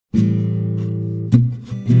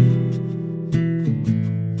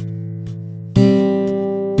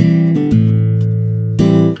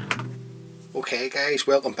guys,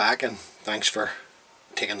 welcome back and thanks for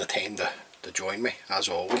taking the time to join me as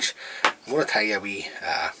always. I'm going to tell you a wee,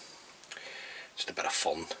 just a bit of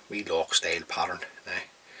fun, wee Lough style pattern. Now,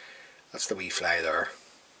 that's the wee fly there.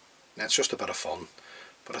 Now it's just a bit of fun,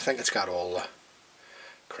 but I think it's got all the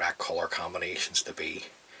correct colour combinations to be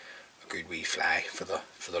a good wee fly for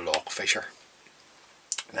the Lough fisher.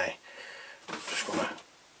 Now, I'm just going to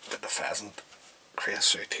get the pheasant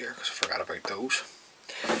crests out here because I forgot about those.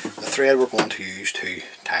 The thread we're going to use to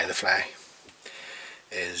tie the fly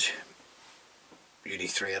is Uni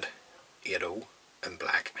thread 80 in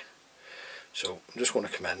black. So I'm just going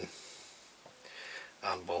to come in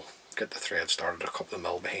and we'll get the thread started a couple of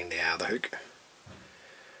mil behind the eye of the hook,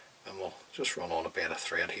 and we'll just run on a bit of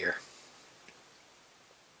thread here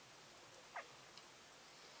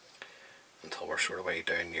until we're sort of way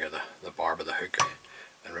down near the barb of the hook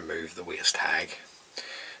and remove the waist tag.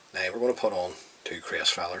 Now we're going to put on two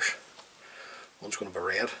crest feathers. One's going to be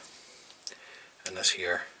red, and this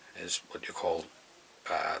here is what you call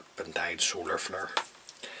been dyed solar flare.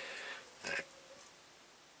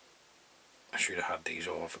 I should have had these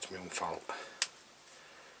off, it's my own fault.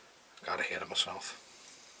 Got ahead of myself,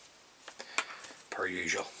 per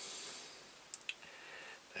usual.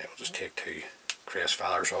 Now we'll just take two crest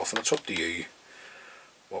feathers off, and it's up to you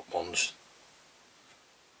what ones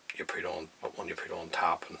you put on, what one you put on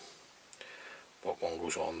top and what one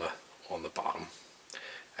goes on the bottom.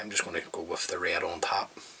 I'm just going to go with the red on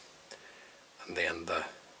top and then the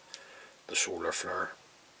solar flare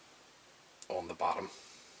on the bottom.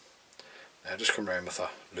 Now I just come around with a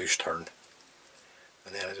loose turn,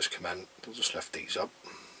 and then I just come in, we'll just lift these up.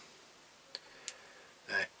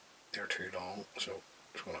 Now they're too long, so I'm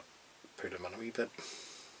just going to put them in a wee bit.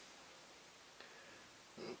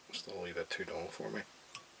 Still a wee bit too long for me.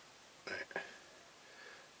 Right.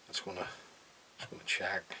 Just going to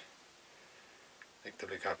check. I think that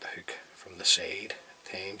we got the hook from the side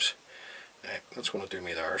at times. Right, that's going to do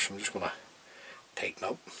me there, so I'm just going to tighten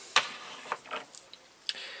up.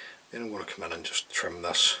 Then I'm going to come in and just trim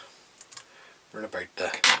this. We're in about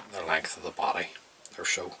the length of the body or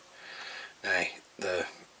so. Now the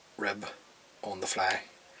rib on the fly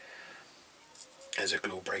is a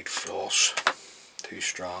Glo Bright floss, 2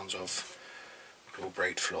 strands of Glo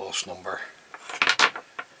Bright floss number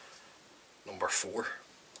 4.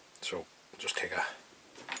 So we'll just take a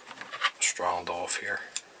strand off here.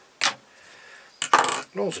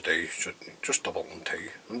 And all to do is just double it in two.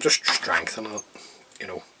 I'm just strengthening it, you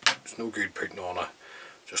know. It's no good putting on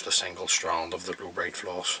just a single strand of the Glo Bright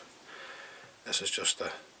floss. This is just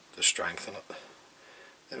to strengthen it.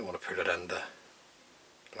 Then we want to put it in the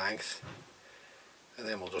length, and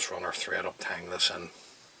then we'll just run our thread up to hang this in.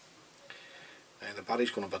 Now the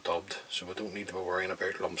body's going to be dubbed, so we don't need to be worrying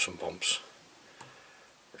about lumps and bumps.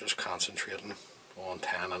 We're just concentrating on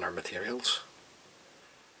tanning our materials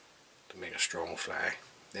to make a strong fly.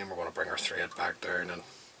 Then we're going to bring our thread back down and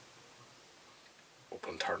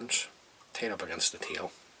open turns, tie it up against the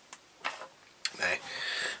tail. Now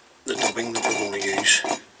the dubbing that we're going to use,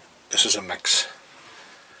 this is a mix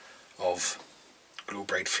of Glo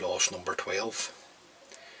Bright floss number 12,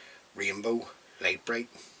 rainbow light bright,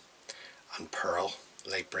 and pearl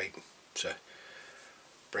light bright. It's a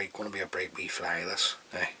going to be a bright wee fly this.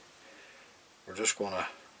 Now we're just going to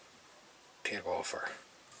take off our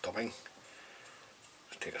dubbing.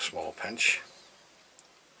 Just take a small pinch,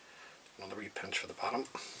 another wee pinch for the bottom.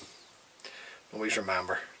 Always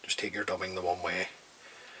remember, just take your dubbing the one way.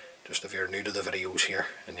 Just if you're new to the videos here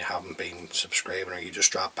and you haven't been subscribing, or you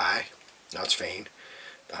just drop by, that's fine.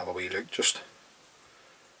 To have a wee look, just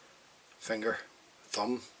finger,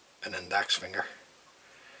 thumb and index finger,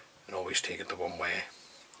 and always take it the one way.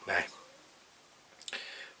 Now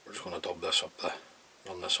we're just going to dub this up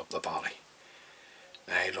run this up the body.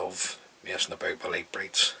 Now I love messing about with light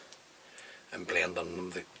brights and blending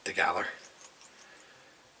them together,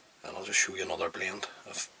 and I'll just show you another blend.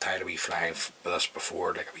 I've tied a wee fly with this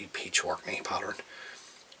before, like a wee peachwork pattern.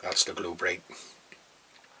 That's the Glo Bright.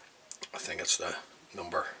 I think it's the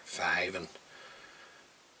number 5, and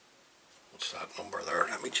what's that number there?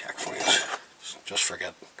 Let me check for you. Just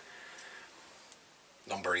forget.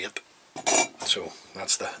 Number 8. So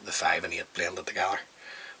that's the 5 and 8 blended together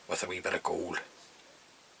with a wee bit of gold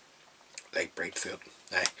light bright through it.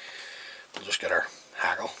 Now we'll just get our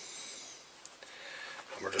hackle,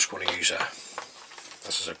 and we're just going to use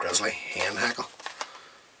this is a grizzly hen hackle,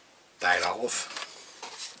 dyed olive.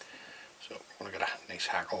 So we're going to get a nice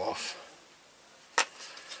hackle off.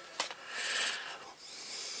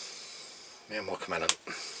 Then we'll come in and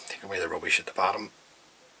take away the rubbish at the bottom.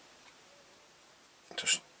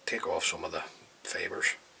 Just take off some of the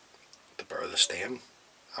fibres to burr the stem.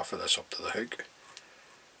 Offer this up to the hook,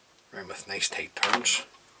 round with nice tight turns,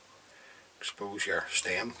 expose your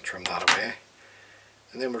stem, trim that away,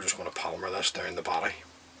 and then we're just going to palmer this down the body.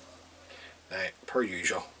 Now, per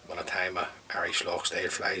usual, when I tie my Irish lock style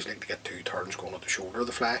flies, I like to get 2 turns going at the shoulder of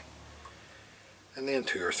the fly, and then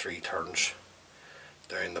 2 or 3 turns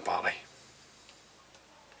down the body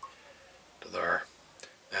to there.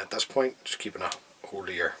 Now at this point, just keeping a hold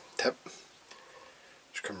of your tip,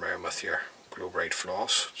 just come around with your Glo Bright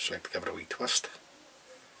floss, just like to give it a wee twist.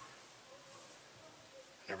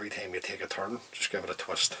 And every time you take a turn, just give it a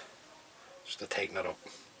twist, just to tighten it up.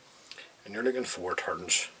 And you're looking 4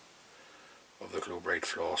 turns of the Glo Bright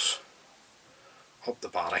floss up the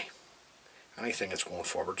body. Anything that's going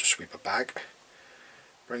forward, just sweep it back,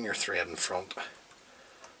 bring your thread in front,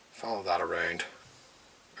 follow that around,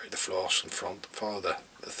 the floss in front, follow the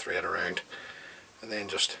thread around, and then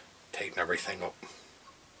just tighten everything up.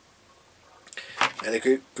 Now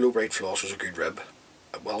the Glo Bright floss is a good rib,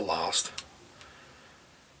 it will last.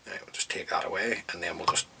 Now we'll just take that away, and then we'll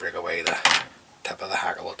just break away the tip of the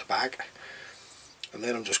hackle at the back, and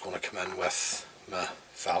then I'm just going to come in with my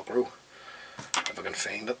Velcro, if I can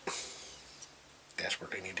find it.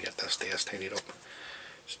 Desperately need to get this days tidied up.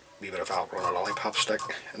 Just a wee bit of Velcro on a lollipop stick,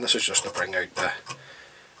 and this is just to bring out the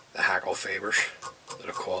hackle fibres that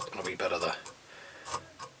are caught in a wee bit of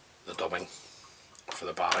the dubbing for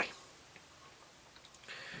the body.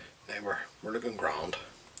 Now we're looking grand.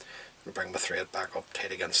 We'll bring the thread back up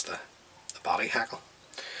tight against the body hackle.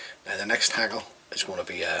 Now the next hackle is going to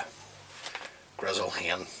be a grizzly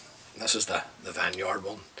hen. And this is the Vineyard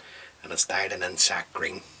one, and it's dyed in insect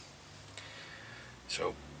green.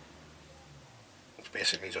 So it's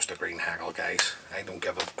basically just a green hackle, guys. I don't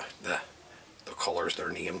give it the colours, their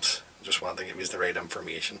names. I just want to give you the right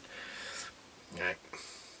information. Right.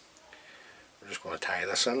 We're just going to tie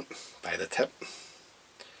this in by the tip.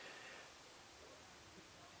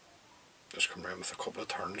 Just come around with a couple of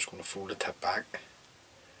turns, just going to fold the tip back,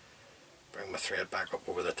 bring my thread back up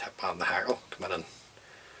over the tip and the hackle, come in and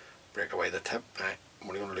break away the tip. Right. I'm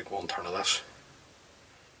only going to do 1 turn of this.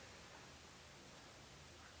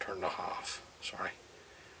 Turn and a half, sorry.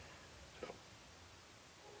 So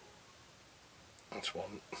that's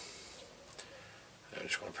one. I'm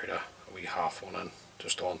just going to put a wee half one in,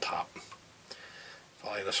 just on top.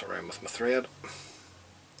 Follow this around with my thread.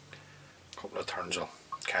 A couple of turns will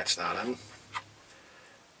catch that in.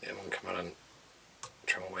 Then we'll come in and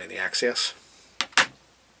trim away the excess.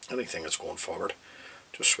 Anything that's going forward,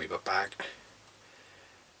 just sweep it back.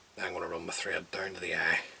 Then I'm going to run my thread down to the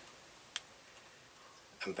eye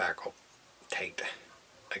and back up tight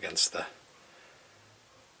against the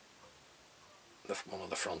one of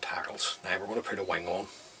the front hackles. Now we're going to put a wing on.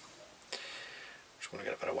 Just going to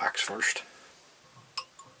get a bit of wax first.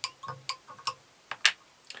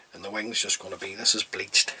 And the wing's just going to be, this is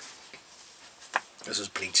bleached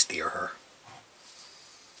deer hair.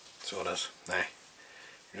 So it is. Now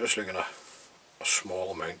you're just looking at a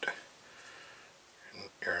small amount.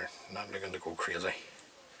 You're not looking to go crazy.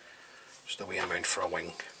 Just a wee amount for a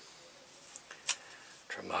wing.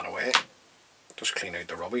 Trim that away. Just clean out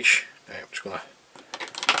the rubbish. Now I'm just going to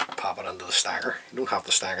pop it into the stacker. You don't have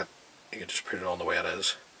to stack it, you can just put it on the way it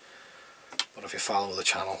is. But if you follow the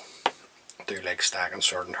channel, I do like stacking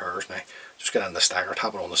certain hairs. Now just get in the stacker,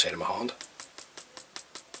 tap it on the side of my hand.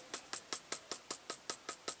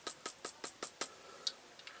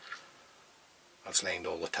 That's lined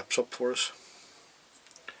all the tips up for us.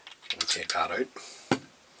 And take that out.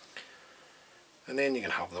 And then you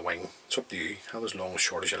can have the wing. It's up to you. Have as long or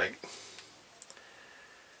short as you like.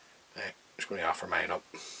 Now, I'm just going to offer mine up.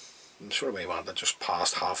 And sort of way I want it, just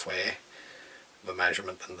past halfway the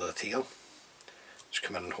measurement into the tail. Just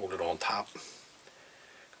come in and hold it on top.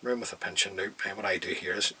 Come around with a pinching loop. Now what I do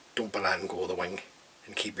here is don't let go of the wing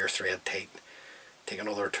and keep your thread tight. Take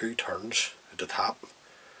another 2 turns at the top.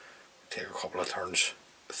 Take a couple of turns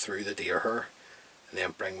through the deer hair and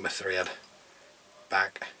then bring my thread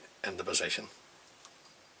back into position.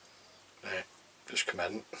 Now just come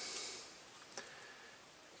in,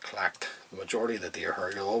 collect the majority of the deer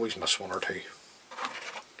hair. You'll always miss 1 or 2.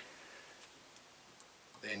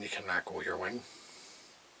 Then you can let go of your wing.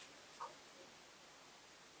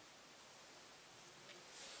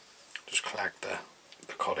 Just collect the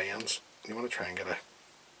cut ends. You want to try and get a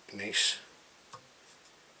nice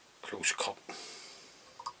close cut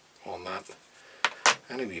on that.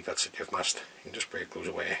 Any wee bits that you've missed, you can just break those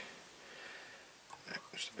away.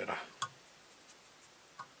 Just a bit of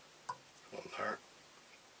one there.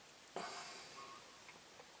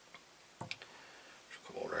 Just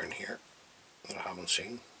a couple around here that I haven't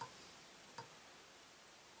seen.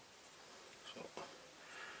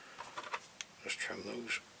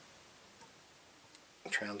 those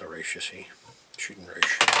trying to roosh, you see, shooting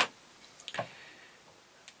roosh.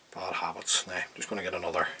 Bad habits. Now, just going to get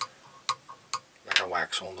another layer of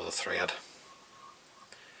wax onto the thread.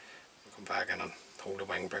 I'll come back in and hold the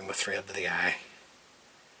wing, bring my thread to the eye,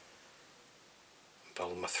 and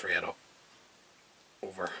build my thread up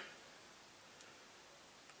over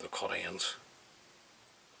the cut ends.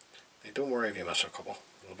 Now, don't worry if you miss a couple,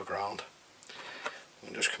 it'll be grand.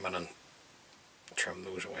 And just come in and trim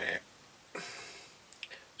those away.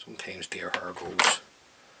 Sometimes deer hair goes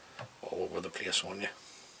all over the place on you,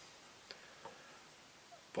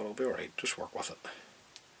 but it'll be alright, just work with it.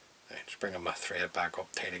 Now, just bringing my thread back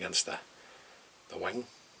up tight against the wing.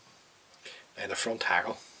 Now the front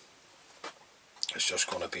hackle is just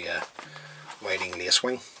going to be a whiting lace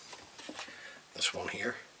wing. This one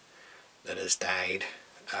here that is dyed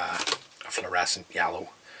a fluorescent yellow.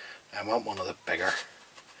 I want one of the bigger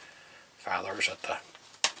feathers at the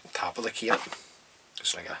top of the cape.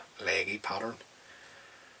 It's like a leggy pattern.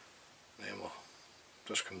 Then we'll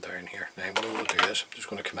just come down here. Now what I'm going to do is I'm just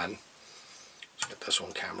going to come in, let's get this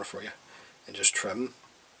on camera for you, and just trim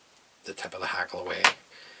the tip of the hackle away,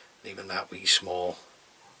 leaving that wee small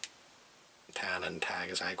tan tag,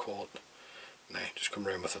 as I call it. Now just come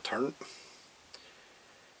round with a turn.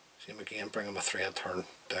 Same again, bringing my thread turn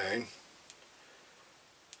down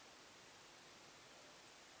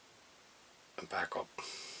and back up,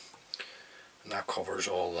 and that covers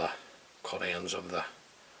all the cut ends of the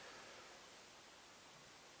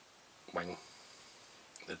wing,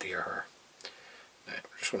 the deer hair. Now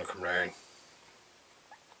we're just going to come round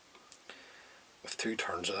with 2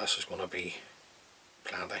 turns of this. Is going to be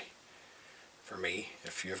plenty for me.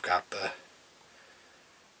 If you've got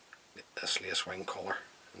this lace wing colour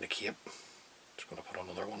in the cape, just going to put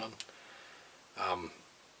another one in.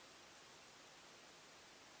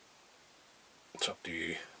 It's up to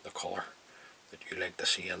you, the colour that you like to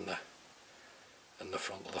see in the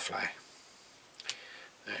front of the fly.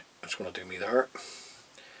 Now, it's going to do me there.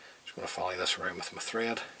 Just going to follow this around with my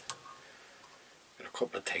thread. Get a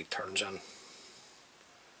couple of tight turns in.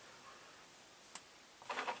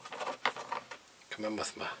 Come in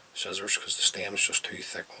with my scissors because the stem's just too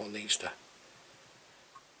thick on these to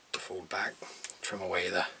fold back. Trim away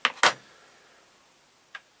the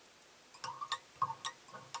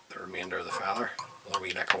remainder of the feather. Another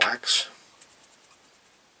wee lick of wax.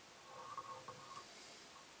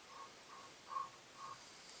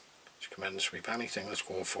 Just come in and sweep anything that's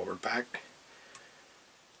going forward back.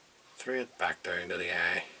 Thread back down to the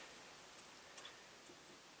eye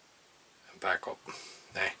and back up.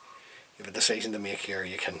 Now, you have a decision to make here.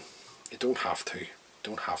 You don't have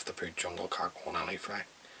to put jungle cock on any fly,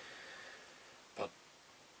 but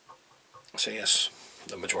say yes,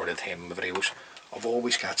 the majority of the time in my videos I've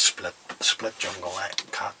always got split jungle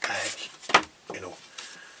cock egg, you know,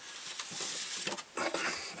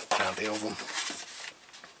 plenty of them.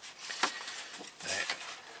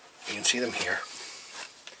 You can see them here.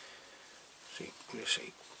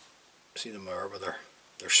 See them there where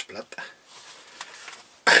they're split.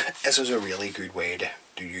 This is a really good way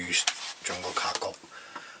to use jungle cockle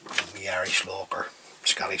in the Irish Lough or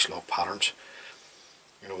Scottish Lough patterns.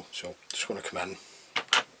 You know, so just going to come in,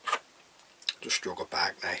 just stroke it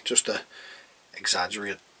back now, just to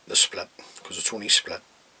exaggerate the split, because it's only split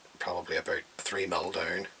probably about 3 mil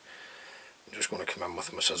down. I'm just going to come in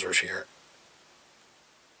with my scissors here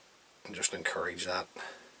and just encourage that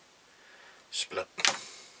split.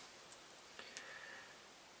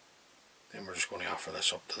 Then we're just going to offer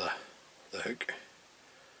this up to the hook,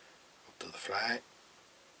 up to the fly.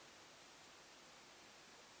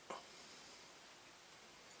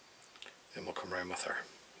 Then we'll come around with our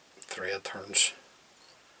thread turns.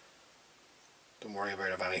 Don't worry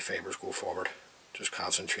about if any fibres go forward, just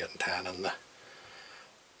concentrate and tan in the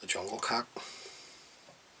jungle cock.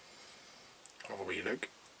 Have a wee look.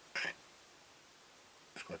 Right.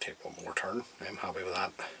 Just going to take one more turn. I'm happy with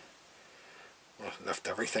that. I'm going to lift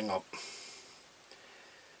everything up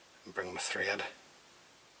and bring my thread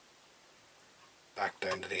back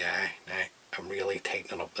down to the eye. Now I'm really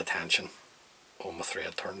tightening up the tension on my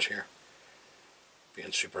thread turns here,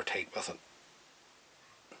 being super tight with it.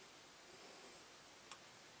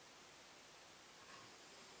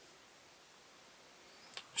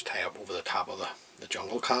 Just tie up over the top of the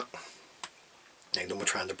jungle cock. Now then we're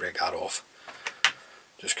trying to break that off.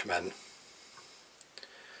 Just come in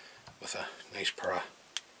with a nice pair of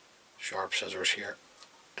sharp scissors here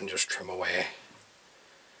and just trim away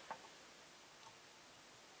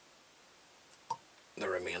the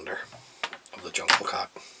remainder of the jungle cock.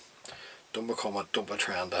 Don't be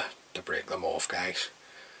trying to break them off, guys.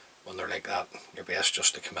 when they're like that, you're best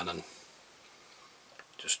just to come in and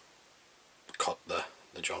just cut the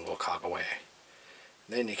jungle cock away.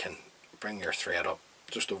 And then you can bring your thread up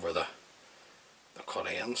just over the cut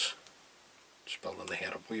ends, just building the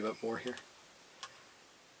head up a wee bit more here.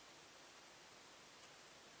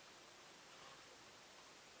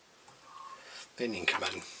 Then you can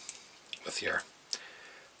come in with your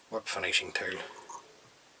whip finishing tool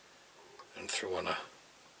and throw in a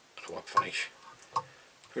whip finish.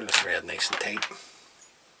 Pull the thread nice and tight.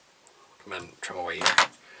 Come in, trim away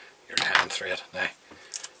your tan thread. Now,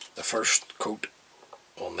 the first coat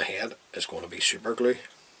on the head is going to be super glue.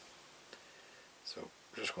 So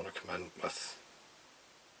we're just going to come in with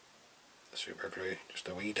the super glue, just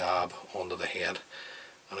a wee dab onto the head.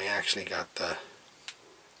 And I actually got the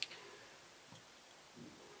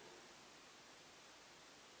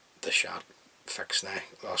shot fixed now.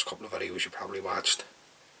 The last couple of videos you probably watched,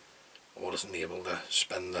 I wasn't able to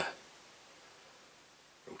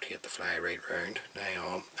rotate the fly right round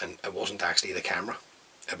now, and it wasn't actually the camera,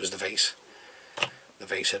 it was the vase. The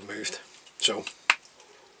vase had moved. So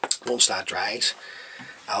once that dries,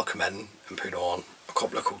 I'll come in and put on a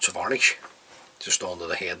couple of coats of varnish just onto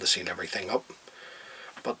the head to seal everything up.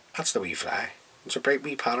 But that's the wee fly. It's a bright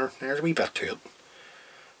wee pattern. There's a wee bit to it,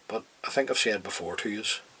 but I think I've said before to you,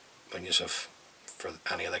 when you have, for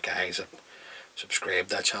any of the guys that subscribe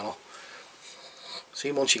to that channel,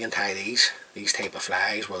 see, once you can tie these type of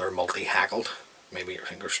flies where they're multi-hackled, maybe your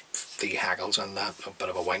fingers 3 hackles and that, a bit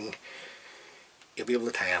of a wing, you'll be able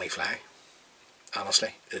to tie any fly.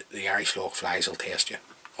 Honestly, the Irish Lough flies will test you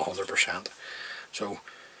 100%. So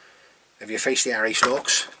if you face the Irish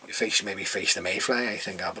Loughs, you maybe face the mayfly. I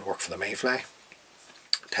think that would work for the mayfly.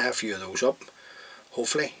 Tie a few of those up,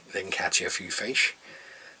 hopefully they can catch you a few fish.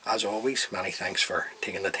 As always, many thanks for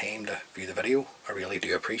taking the time to view the video. I really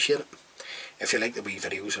do appreciate it. If you like the wee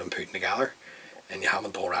videos that I'm putting together and you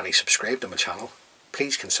haven't already subscribed to my channel,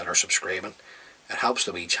 please consider subscribing. It helps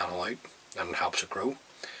the wee channel out and it helps it grow.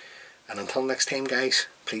 And until next time guys,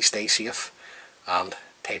 please stay safe and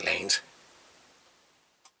tight lines.